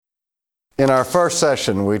In our first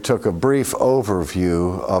session, we took a brief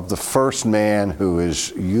overview of the first man who is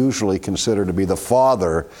usually considered to be the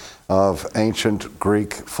father of ancient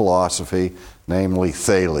Greek philosophy, namely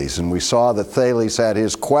Thales. And we saw that Thales had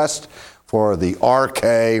his quest for the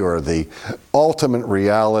arche, or the ultimate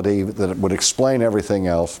reality that would explain everything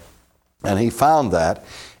else, and he found that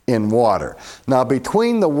in water. Now,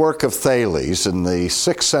 between the work of Thales in the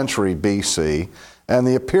 6th century BC and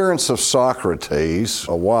the appearance of Socrates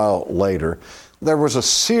a while later, there was a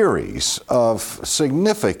series of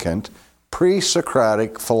significant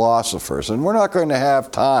pre-Socratic philosophers. And we're not going to have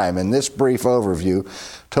time in this brief overview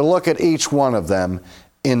to look at each one of them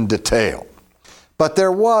in detail. But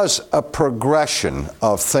there was a progression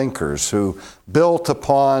of thinkers who built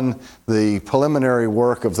upon the preliminary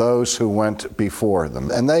work of those who went before them.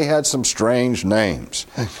 And they had some strange names.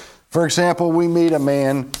 For example, we meet a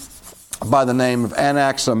man by the name of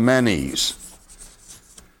Anaximenes,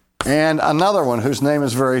 and another one whose name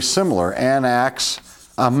is very similar,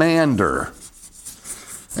 Anaximander.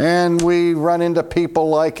 And we run into people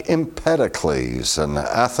like Empedocles and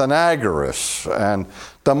Athenagoras and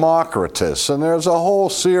Democritus, and there's a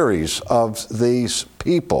whole series of these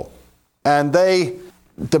people. And they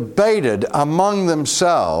debated among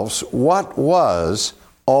themselves what was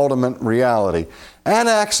ultimate reality.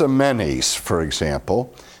 Anaximenes, for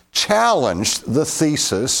example, challenged the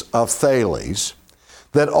thesis of Thales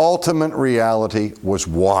that ultimate reality was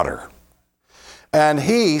water. And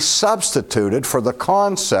he substituted for the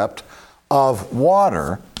concept of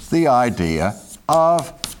water the idea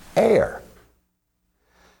of air.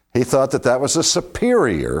 He thought that that was a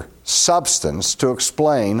superior substance to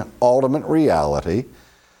explain ultimate reality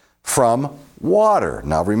from water.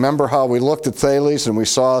 Now, remember how we looked at Thales and we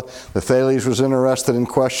saw that Thales was interested in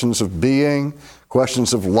questions of being,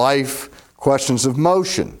 questions of life, questions of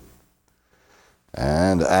motion.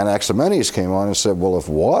 And Anaximenes came on and said, well, if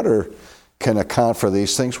water can account for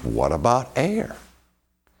these things, what about air?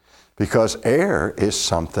 Because air is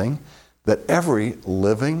something that every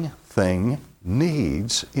living thing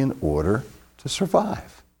needs in order to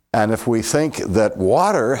survive. And if we think that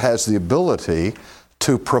water has the ability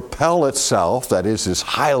to propel itself, that is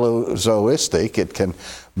hylozoistic, it can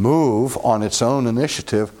move on its own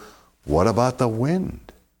initiative, what about the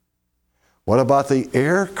wind? What about the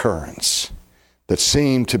air currents that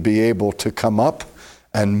seem to be able to come up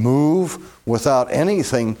and move without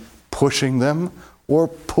anything pushing them or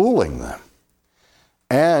pulling them?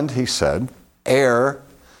 And he said, air,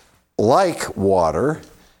 like water,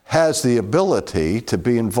 has the ability to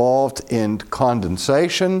be involved in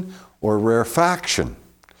condensation or rarefaction.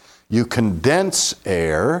 You condense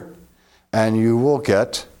air and you will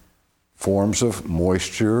get forms of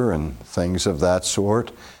moisture and things of that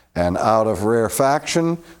sort. And out of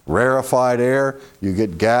rarefaction, rarefied air, you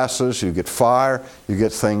get gases, you get fire, you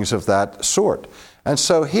get things of that sort. And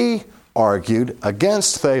so he argued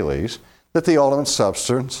against Thales that the ultimate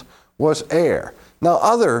substance was air. Now,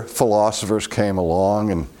 other philosophers came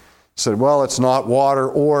along and said, well, it's not water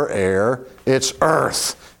or air, it's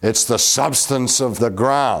earth. It's the substance of the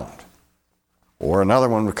ground. Or another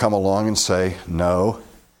one would come along and say, no,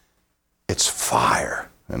 it's fire.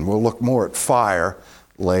 And we'll look more at fire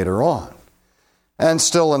later on. And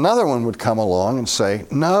still another one would come along and say,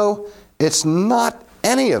 no, it's not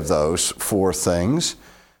any of those four things,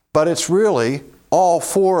 but it's really all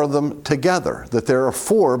four of them together, that there are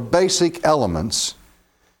four basic elements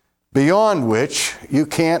beyond which you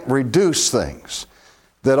can't reduce things,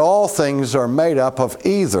 that all things are made up of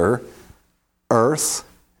either earth,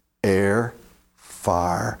 air,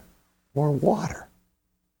 fire, or water.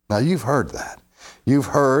 Now, you've heard that. You've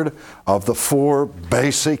heard of the four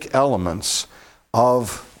basic elements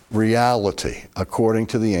of reality according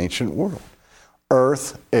to the ancient world: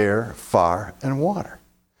 earth, air, fire, and water.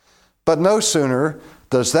 But no sooner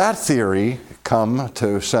does that theory come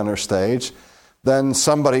to center stage than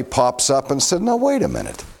somebody pops up and said, no, wait a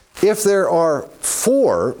minute. If there are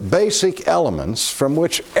four basic elements from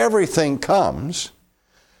which everything comes,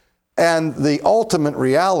 and the ultimate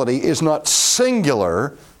reality is not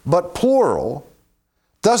singular but plural,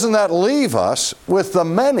 doesn't that leave us with the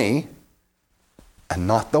many and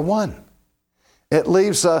not the one? It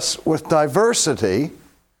leaves us with diversity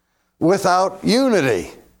without unity.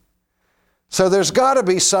 So there's got to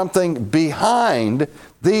be something behind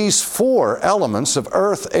these four elements of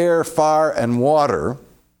earth, air, fire, and water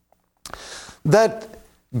that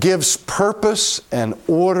gives purpose and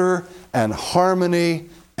order and harmony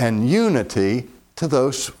and unity to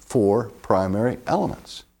those four primary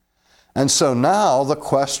elements. And so now the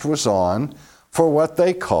quest was on for what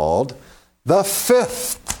they called the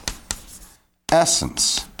fifth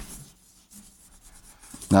essence.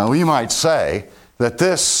 Now, we might say that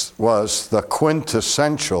this was the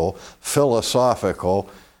quintessential philosophical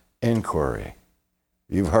inquiry.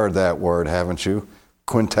 You've heard that word, haven't you?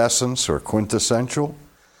 Quintessence or quintessential?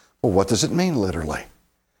 Well, what does it mean literally?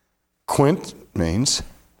 Quint means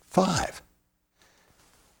five.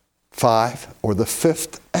 Five, or the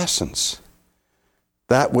fifth essence.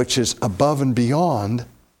 That which is above and beyond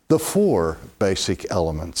the four basic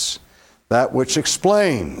elements. That which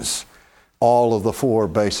explains all of the four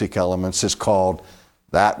basic elements is called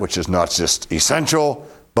that which is not just essential,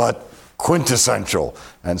 but quintessential.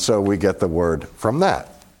 And so we get the word from that.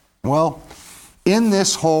 Well, in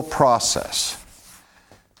this whole process,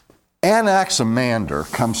 Anaximander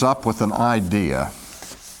comes up with an idea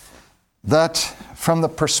that, from the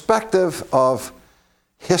perspective of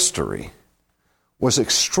history, was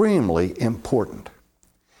extremely important.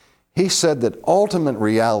 He said that ultimate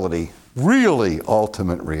reality, really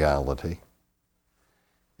ultimate reality,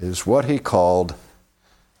 is what he called,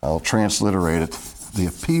 I'll transliterate it, the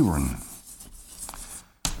apeiron,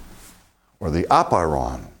 or the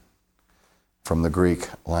apeiron from the Greek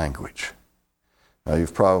language. Now,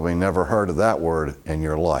 you've probably never heard of that word in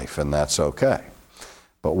your life, and that's okay.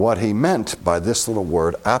 But what he meant by this little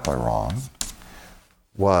word, apeiron,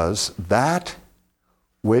 was that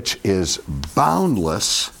which is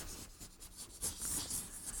boundless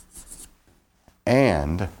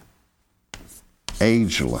and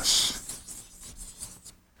ageless.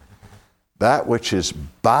 That which is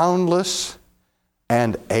boundless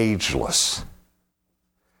and ageless.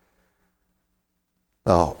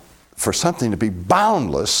 Now, for something to be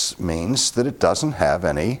boundless means that it doesn't have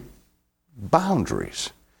any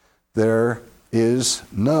boundaries. There is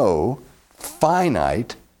no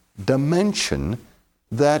finite dimension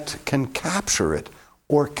that can capture it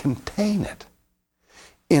or contain it.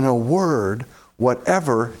 In a word,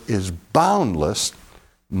 whatever is boundless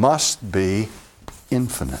must be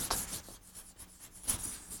infinite.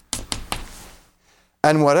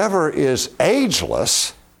 And whatever is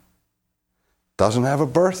ageless doesn't have a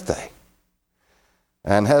birthday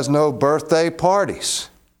and has no birthday parties.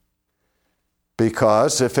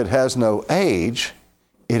 Because if it has no age,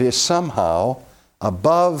 it is somehow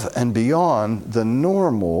above and beyond the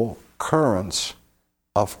normal currents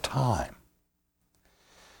of time.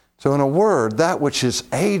 So in a word, that which is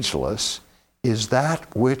ageless is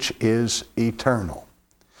that which is eternal.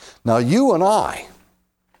 Now, you and I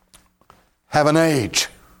have an age.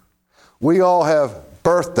 We all have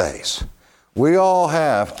birthdays. We all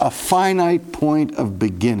have a finite point of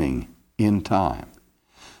beginning in time.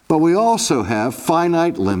 But we also have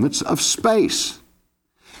finite limits of space.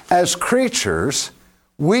 As creatures,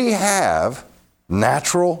 we have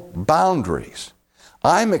natural boundaries.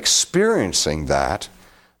 I'm experiencing that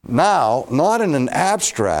now, not in an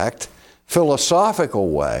abstract, philosophical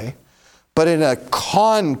way, but in a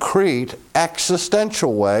concrete,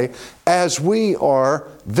 existential way as we are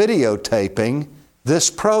videotaping this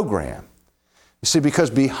program. You see, because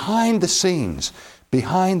behind the scenes,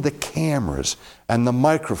 behind the cameras and the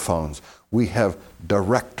microphones, we have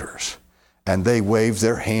directors. And they wave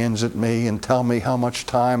their hands at me and tell me how much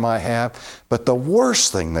time I have. But the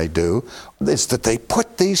worst thing they do is that they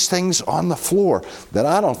put these things on the floor that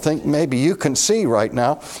I don't think maybe you can see right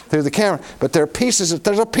now through the camera. But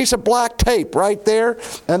there's a piece of black tape right there.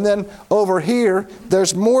 And then over here,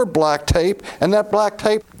 there's more black tape. And that black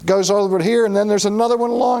tape goes over here. And then there's another one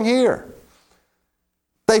along here.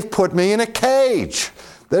 They've put me in a cage.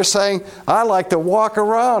 They're saying, I like to walk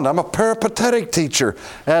around. I'm a peripatetic teacher.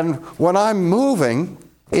 And when I'm moving,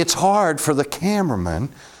 it's hard for the cameraman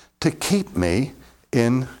to keep me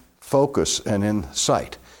in focus and in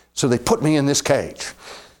sight. So they put me in this cage.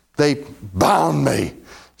 They bound me.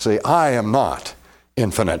 See, I am not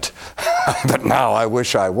infinite. But now I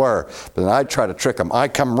wish I were. But I try to trick them. I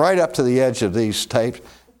come right up to the edge of these tapes,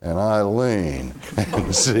 and I lean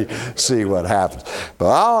and see what happens.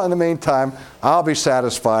 But in the meantime, I'll be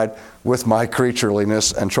satisfied with my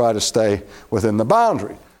creatureliness and try to stay within the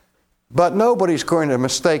boundary. But nobody's going to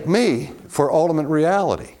mistake me for ultimate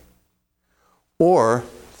reality or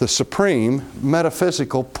the supreme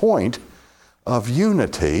metaphysical point of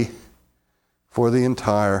unity for the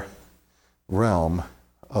entire realm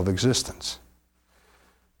of existence.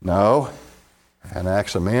 No,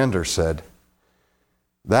 Anaximander said,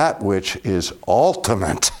 that which is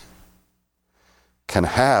ultimate can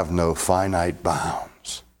have no finite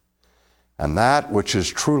bounds. And that which is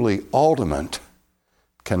truly ultimate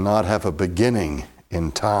cannot have a beginning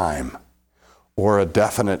in time or a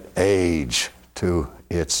definite age to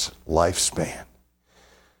its lifespan.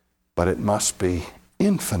 But it must be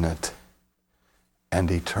infinite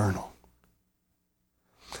and eternal.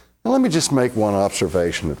 Now, let me just make one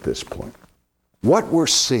observation at this point. What we're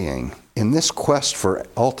seeing in this quest for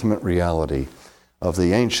ultimate reality of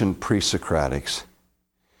the ancient pre-Socratics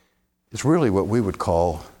is really what we would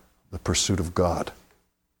call the pursuit of God.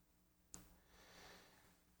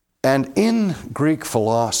 And in Greek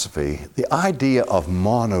philosophy, the idea of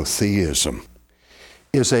monotheism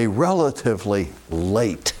is a relatively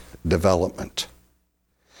late development,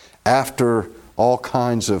 after all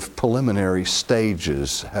kinds of preliminary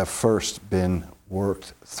stages have first been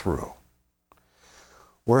worked through.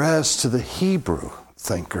 Whereas to the Hebrew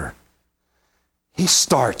thinker, he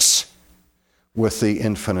starts with the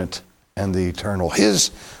infinite and the eternal.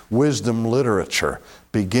 His wisdom literature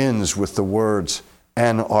begins with the words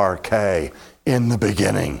NRK, in the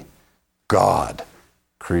beginning, God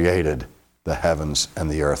created the heavens and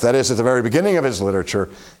the earth. That is, at the very beginning of his literature,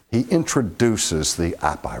 he introduces the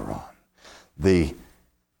apeiron, the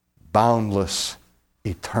boundless,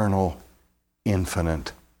 eternal,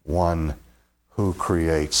 infinite one who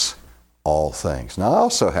creates all things. Now, I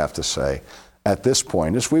also have to say, at this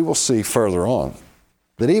point, as we will see further on,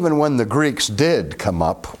 that even when the Greeks did come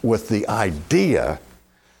up with the idea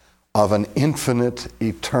of an infinite,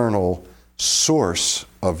 eternal source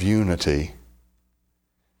of unity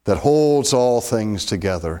that holds all things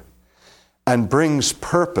together and brings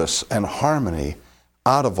purpose and harmony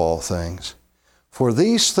out of all things, for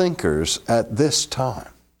these thinkers at this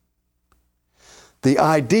time, the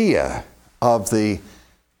idea of the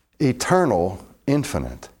eternal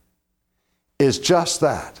infinite is just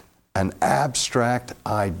that, an abstract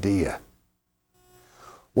idea.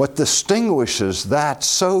 What distinguishes that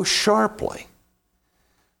so sharply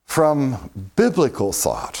from biblical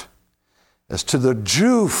thought, as to the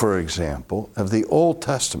Jew, for example, of the Old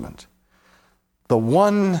Testament, the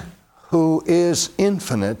one who is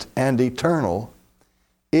infinite and eternal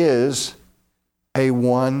is a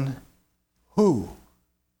one who.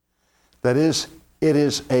 That is, it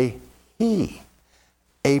is a he,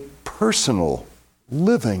 a personal,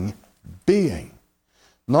 living being,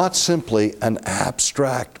 not simply an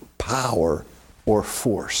abstract power or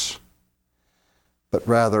force, but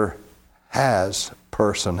rather has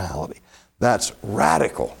personality. That's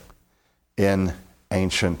radical in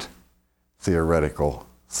ancient theoretical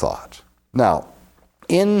thought. Now,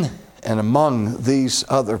 in and among these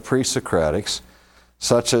other pre-Socratics,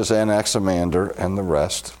 such as Anaximander and the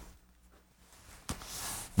rest,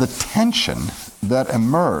 the tension that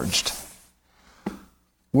emerged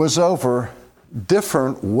was over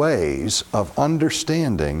different ways of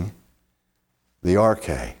understanding the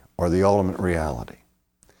arche, or the ultimate reality.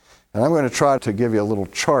 And I'm going to try to give you a little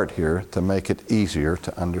chart here to make it easier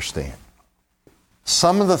to understand.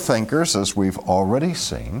 Some of the thinkers, as we've already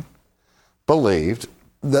seen, believed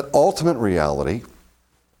that ultimate reality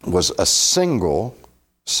was a single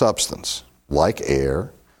substance, like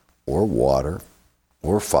air, or water,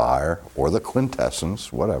 or fire, or the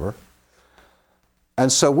quintessence, whatever.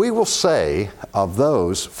 And so we will say of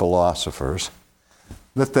those philosophers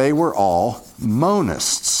that they were all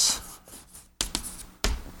monists.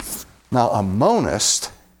 Now, a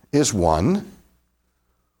monist is one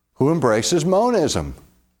who embraces monism.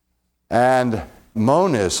 And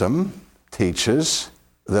monism teaches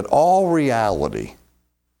that all reality,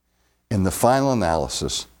 in the final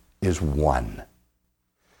analysis, is one.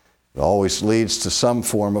 It always leads to some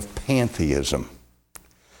form of pantheism.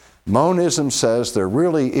 Monism says there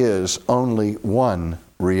really is only one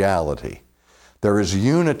reality. There is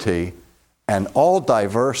unity, and all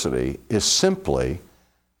diversity is simply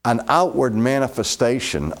an outward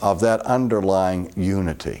manifestation of that underlying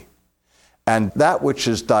unity. And that which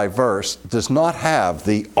is diverse does not have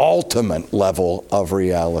the ultimate level of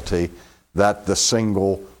reality that the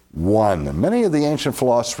single one. And many of the ancient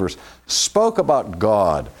philosophers spoke about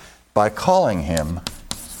God by calling him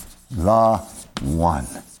the one.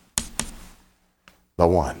 The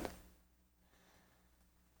one.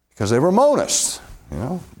 Because they were monists. You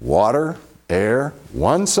know, water, air,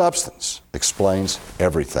 one substance explains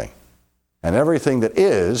everything. And everything that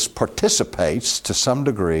is participates to some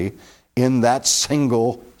degree in that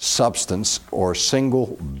single substance or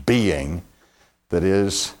single being that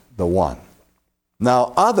is the one.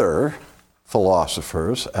 Now, other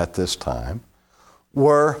philosophers at this time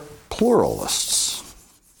were pluralists.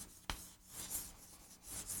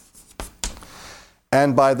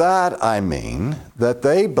 And by that I mean that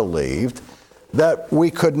they believed that we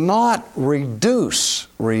could not reduce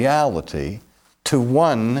reality to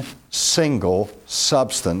one single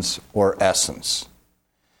substance or essence.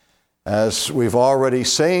 As we've already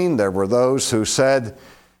seen, there were those who said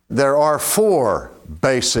there are four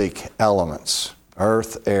basic elements,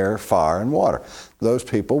 earth, air, fire, and water. Those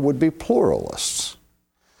people would be pluralists.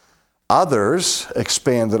 Others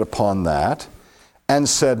expanded upon that and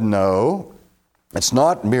said, no, it's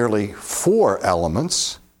not merely 4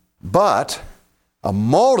 elements, but a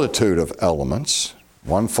multitude of elements.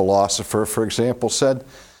 One philosopher, for example, said,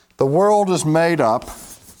 the world is made up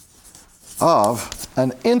of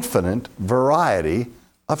an infinite variety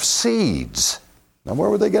of seeds. Now, where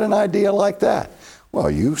would they get an idea like that? Well,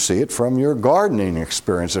 you see it from your gardening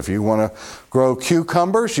experience. If you want to grow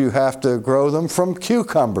cucumbers, you have to grow them from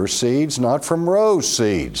cucumber seeds, not from rose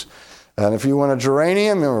seeds. And if you want a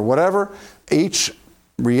geranium or whatever, each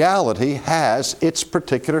reality has its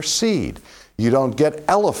particular seed. You don't get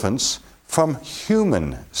elephants from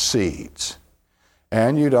human seeds.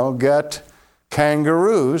 And you don't get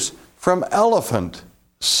kangaroos from elephant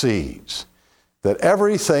seeds. That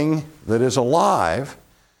everything that is alive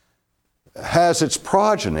has its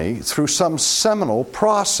progeny through some seminal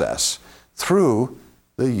process, through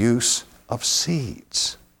the use of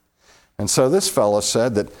seeds. And so this fellow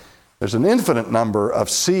said that there's an infinite number of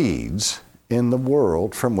seeds in the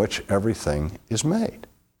world from which everything is made.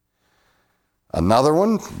 Another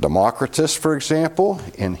one, Democritus, for example,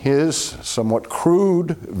 in his somewhat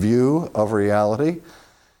crude view of reality,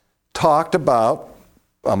 talked about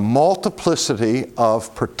a multiplicity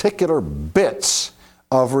of particular bits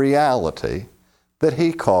of reality that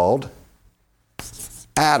he called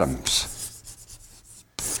atoms.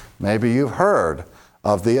 Maybe you've heard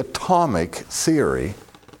of the atomic theory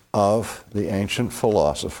of the ancient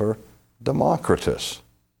philosopher Democritus.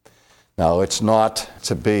 Now, it's not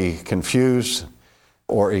to be confused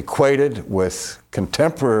or equated with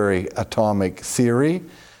contemporary atomic theory,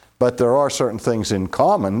 but there are certain things in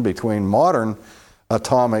common between modern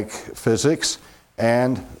atomic physics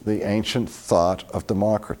and the ancient thought of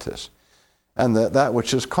Democritus. And that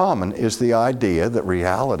which is common is the idea that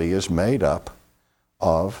reality is made up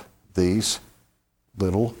of these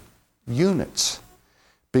little units,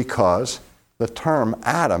 because the term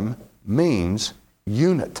atom means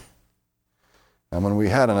unit. And when we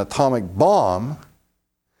had an atomic bomb,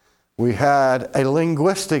 we had a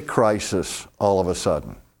linguistic crisis all of a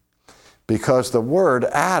sudden, because the word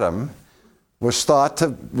atom was thought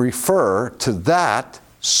to refer to that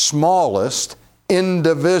smallest,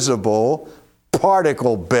 indivisible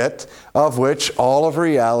particle bit of which all of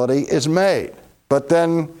reality is made. But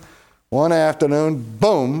then one afternoon,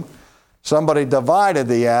 boom, somebody divided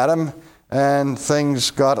the atom and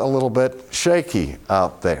things got a little bit shaky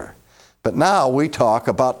out there. But now we talk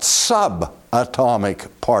about subatomic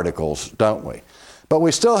particles, don't we? But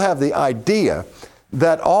we still have the idea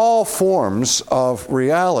that all forms of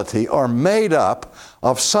reality are made up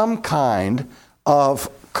of some kind of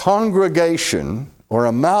congregation or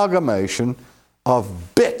amalgamation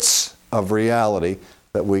of bits of reality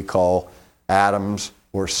that we call atoms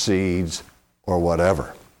or seeds or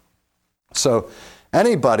whatever. So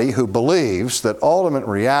anybody who believes that ultimate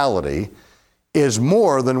reality is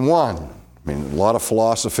more than one, I mean, a lot of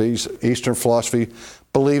philosophies, Eastern philosophy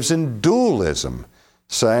believes in dualism,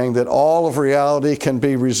 saying that all of reality can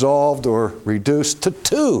be resolved or reduced to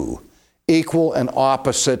 2 equal and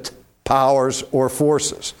opposite powers or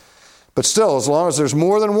forces. But still, as long as there's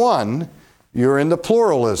more than one, you're into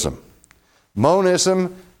pluralism.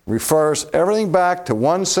 Monism refers everything back to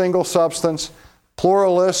one single substance.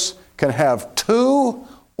 Pluralists can have 2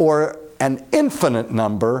 or an infinite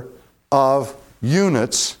number of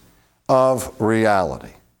units of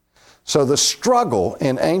reality. So the struggle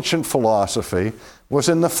in ancient philosophy was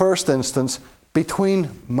in the first instance between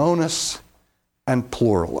monists and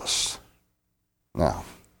pluralists. Now,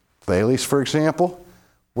 Thales, for example,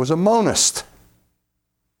 was a monist.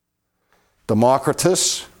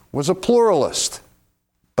 Democritus was a pluralist.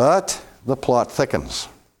 But the plot thickens.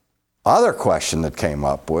 Other question that came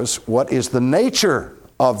up was, what is the nature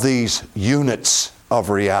of these units of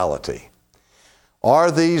reality? Are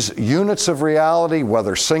these units of reality,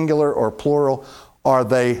 whether singular or plural, are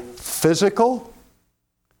they physical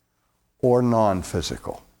or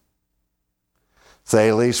non-physical?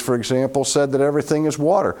 Thales, for example, said that everything is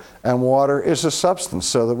water, and water is a substance,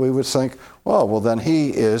 so that we would think, well, then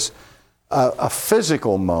he is a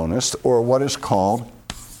physical monist, or what is called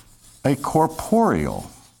a corporeal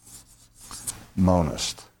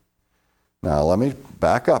monist. Now, let me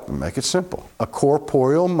back up and make it simple. A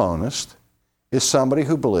corporeal monist is somebody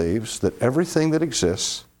who believes that everything that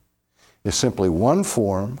exists is simply one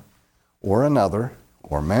form or another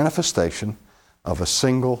or manifestation of a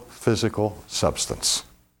single physical substance,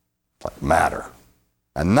 like matter.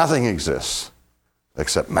 And nothing exists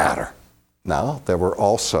except matter. Now, there were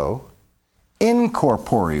also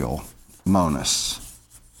incorporeal monists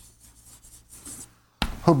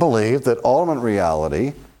who believe that ultimate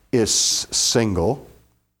reality is single,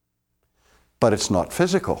 but it's not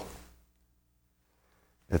physical.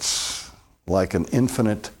 It's like an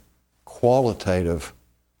infinite, qualitative,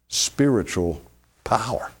 spiritual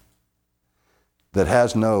power that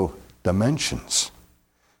has no dimensions,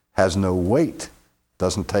 has no weight,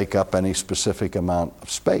 doesn't take up any specific amount of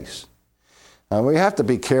space. Now, we have to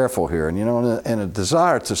be careful here, and in a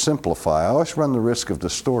desire to simplify, I always run the risk of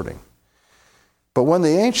distorting. But when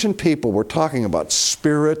the ancient people were talking about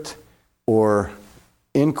spirit or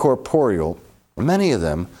incorporeal, many of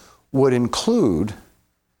them would include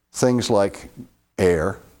things like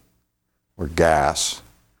air or gas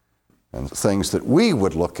and things that we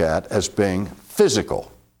would look at as being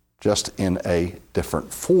physical, just in a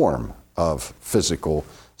different form of physical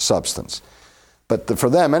substance. But for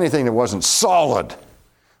them, anything that wasn't solid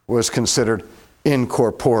was considered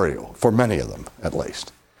incorporeal, for many of them at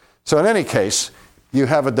least. So in any case, you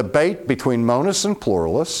have a debate between monists and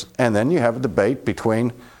pluralists, and then you have a debate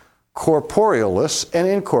between corporealists and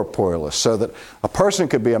incorporealists, so that a person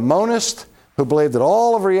could be a monist who believed that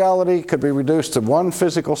all of reality could be reduced to one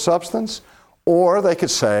physical substance, or they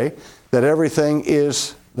could say that everything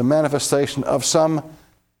is the manifestation of some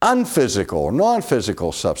unphysical or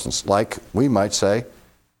non-physical substance, like we might say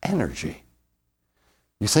energy.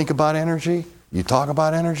 You think about energy, you talk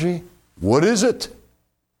about energy, what is it?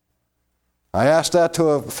 I asked that to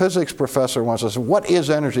a physics professor once. I said, what is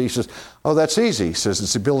energy? He says, oh, that's easy. He says,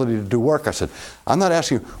 it's the ability to do work. I said, I'm not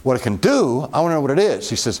asking you what it can do. I want to know what it is.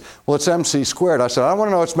 He says, well, it's MC squared. I said, I don't want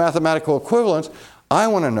to know its mathematical equivalence. I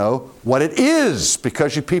want to know what it is,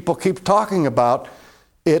 because you people keep talking about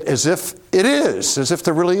it as if it is, as if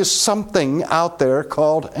there really is something out there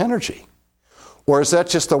called energy. Or is that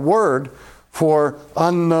just a word for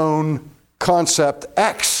unknown concept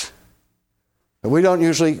X? We don't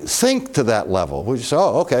usually think to that level. We just say,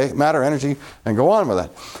 oh, okay, matter, energy, and go on with that.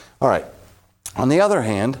 All right. On the other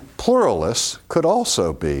hand, pluralists could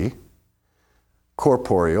also be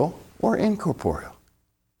corporeal or incorporeal.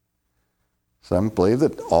 Some believe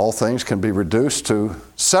that all things can be reduced to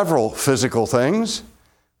several physical things,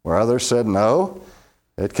 where others said, no,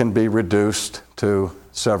 it can be reduced to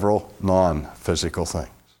several non-physical things.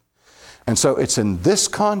 And so it's in this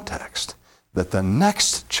context that the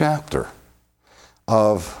next chapter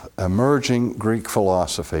of emerging Greek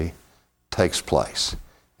philosophy takes place.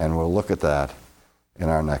 And we'll look at that in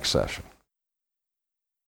our next session.